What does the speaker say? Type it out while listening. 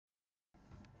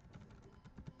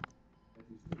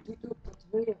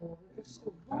weer hoor. Het is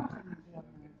zo warm hier.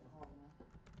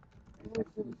 Ik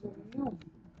word zo jong.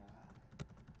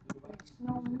 Ik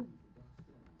snel nu.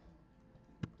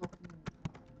 Toch niet.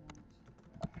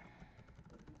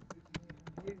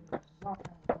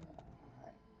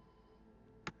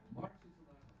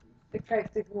 Ik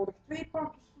krijg tegenwoordig 2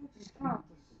 pakjes groentes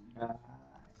gratis. Ik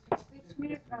krijg steeds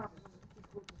meer gratis als ik die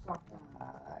groente zak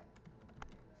heb.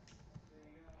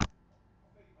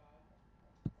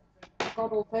 Ik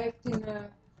had al 15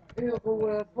 euro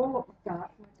vol op mijn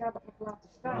kaart, maar ik heb het nog laten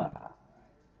staan.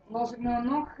 En als ik nou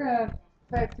nog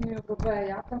 15 euro bij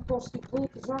heb, dan kost die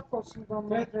grote zak kost me dan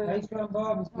nog... Hij is wel een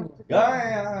barbecue.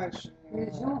 Ja,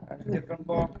 ik heb een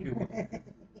barbecue.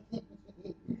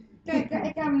 Kijk,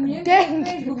 ik heb hem niet in op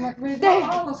Facebook, maar ik weet wel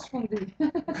alles van die. Ik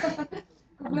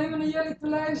hoef alleen maar naar jullie te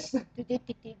luisteren.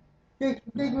 Kijk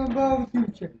mijn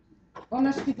barbecue. Dan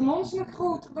is die van ons nog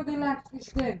groter, dat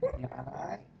elektrisch ding.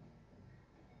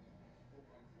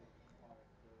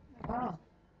 Ah.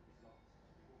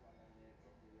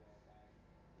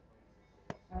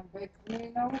 En weet ik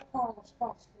wanneer nou ook alles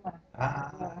vastgelegd.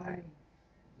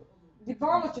 Die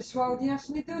balletjes wou die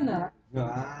eerst niet doen, hè?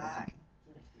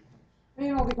 Weet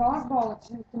je wel, die gasballetjes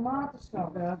in de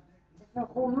tomatensap. Dat vind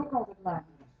ik gewoon ook altijd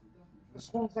lekker. Dus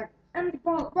gewoon zeggen, en die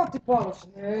balletjes, wat die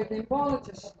balletjes? Nee, die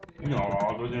balletjes.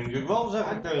 Ja, dat denk ik wel,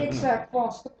 zeg ik tegen Ik zeg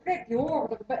vast, de prik, die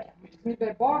horen erbij. Ja, moet ik niet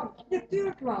bij barbecue? Ja,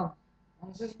 tuurlijk wel.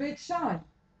 Anders is het een beetje saai.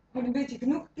 Je moet een beetje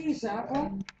genoeg kiezen, hè,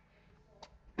 Ron?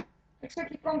 Ik zeg,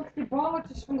 je kan toch die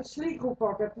balletjes van de sleegroep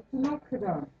pakken, heb ik toen ook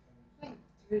gedaan.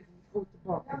 Die grote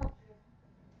bakken.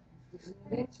 Dus in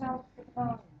dit zelf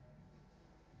gedaan.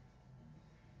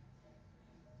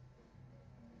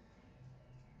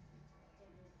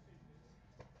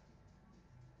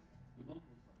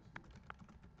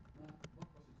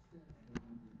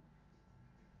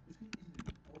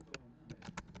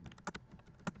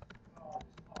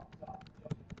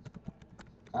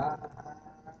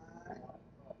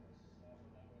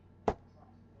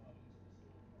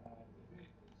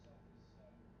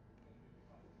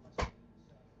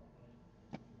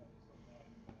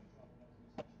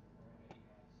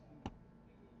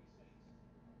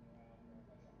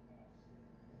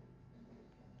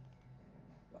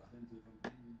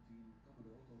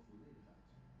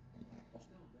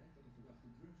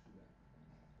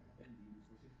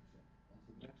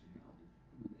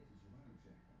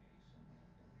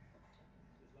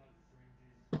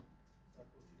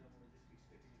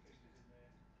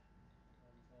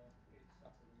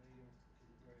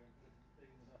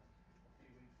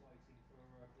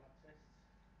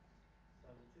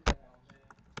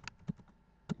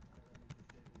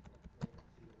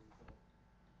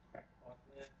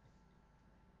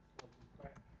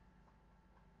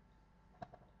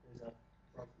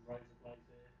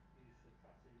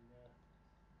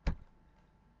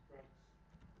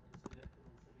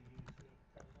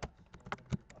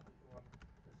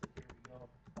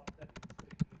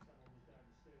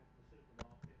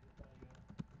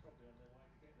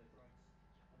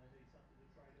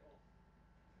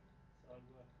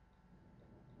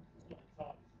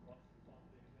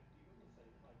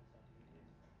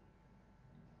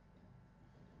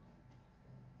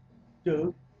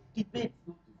 Zo, die pit.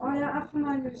 Oh ja, even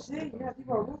naar je zee, ja, die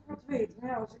wou ook wat weten. Maar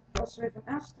ja, als we van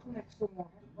Esther niks horen.